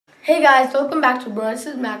Hey guys, welcome back to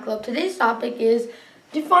Sis Math Club. Today's topic is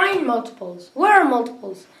define multiples. What are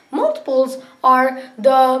multiples? Multiples are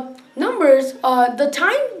the numbers, the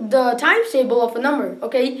times table of a number.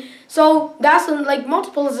 Okay, so that's like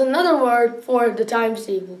multiple is another word for the times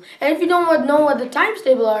table. And if you don't know what the times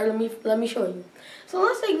table are, let me show you. So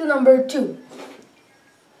let's take the number 2.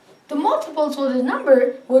 The multiples for the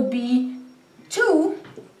number would be 2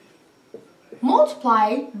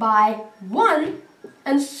 multiplied by 1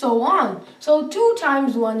 and so on. So 2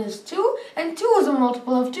 times 1 is 2 and 2 is a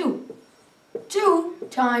multiple of 2. 2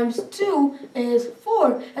 times 2 is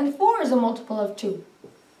 4 and 4 is a multiple of 2.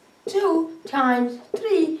 2 times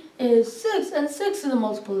 3 is 6 and 6 is a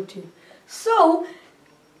multiple of 2. So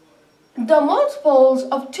the multiples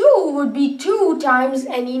of 2 would be 2 times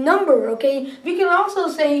any number, okay? We can also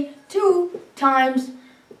say 2 times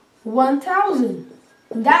 1,000.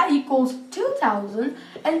 That equals 2,000,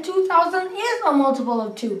 and 2,000 is a multiple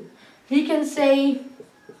of 2. We can say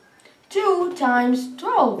 2 times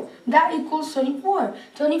 12. That equals 24.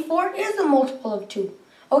 24 is a multiple of 2.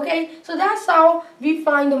 Okay, so that's how we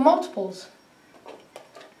find the multiples.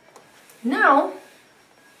 Now,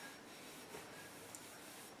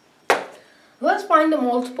 let's find the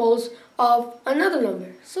multiples of another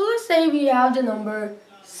number. So let's say we have the number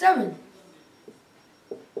 7.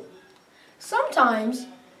 Sometimes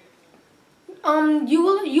you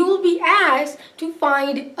will be asked to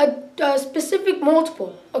find a specific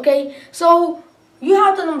multiple. Okay, so you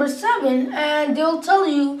have the number 7 and they'll tell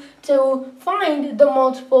you to find the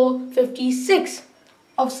multiple 56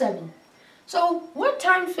 of 7. So what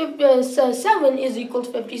times 7 is equal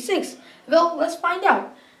to 56? Well, let's find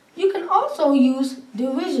out. You can also use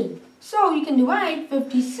division. So you can divide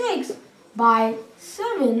 56 by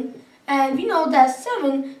 7. And we know that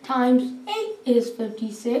 7 times 8 is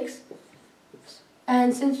 56.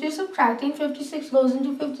 And since we're subtracting, 56 goes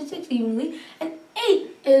into 56 evenly. And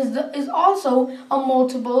 8 is also a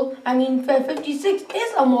multiple. 56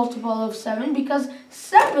 is a multiple of 7 because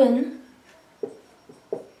 7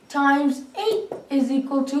 times 8 is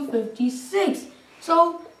equal to 56.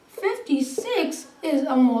 So 56 is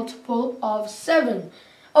a multiple of 7.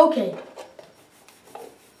 Okay.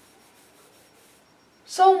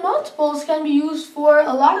 So multiples can be used for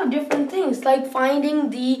a lot of different things, like finding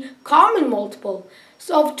the common multiple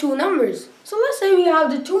of two numbers. So let's say we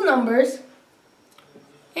have the two numbers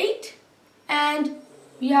 8 and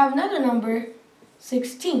we have another number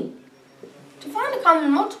 16. To find the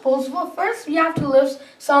common multiples, well, first we have to list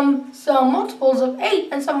some multiples of 8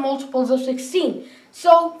 and some multiples of 16.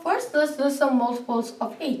 So first let's list some multiples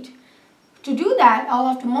of 8. To do that, I'll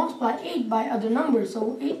have to multiply 8 by other numbers.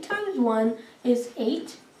 So 8 times 1 is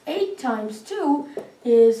 8. 8 times 2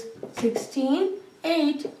 is 16.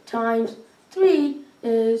 8 times 3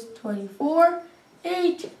 is 24.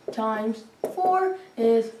 8 times 4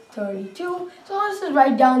 is 32. So let's just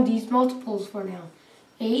write down these multiples for now.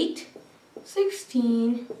 8,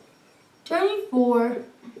 16, 24,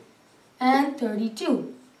 and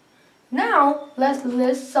 32. Now let's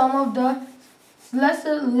list some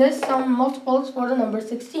multiples for the number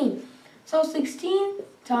 16. So 16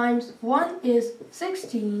 times 1 is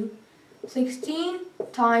 16. 16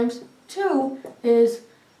 times 2 is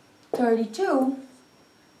 32.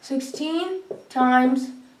 16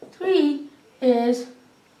 times 3 is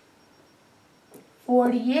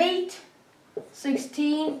 48.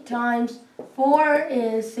 16 times 4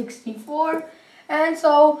 is 64. And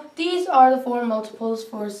so these are the 4 multiples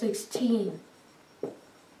for 16.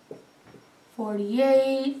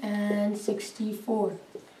 48 and 64.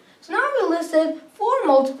 So now we listed 4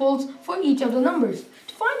 multiples for each of the numbers.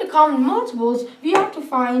 To find the common multiples, we have to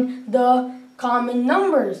find the common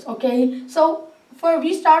numbers, okay? So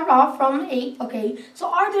we start off from 8, okay?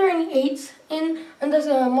 So are there any 8s in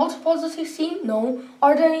the multiples of 16? No.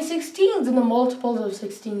 Are there any 16s in the multiples of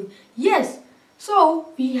 16? Yes. So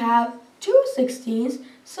we have 2 16s.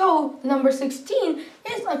 So the number 16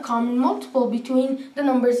 is a common multiple between the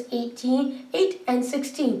numbers 8 and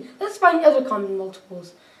 16. Let's find other common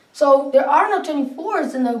multiples. So there are no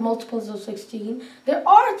 24s in the multiples of 16. There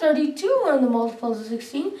are 32 in the multiples of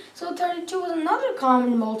 16. So 32 is another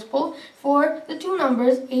common multiple for the two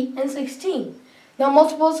numbers 8 and 16. Now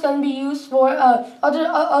multiples can be used for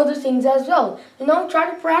other things as well.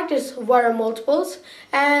 Try to practice what are multiples.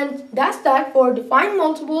 And that's that for define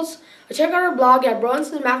multiples. Check out our blog at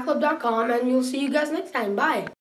bronzesmathclub.com and we'll see you guys next time. Bye.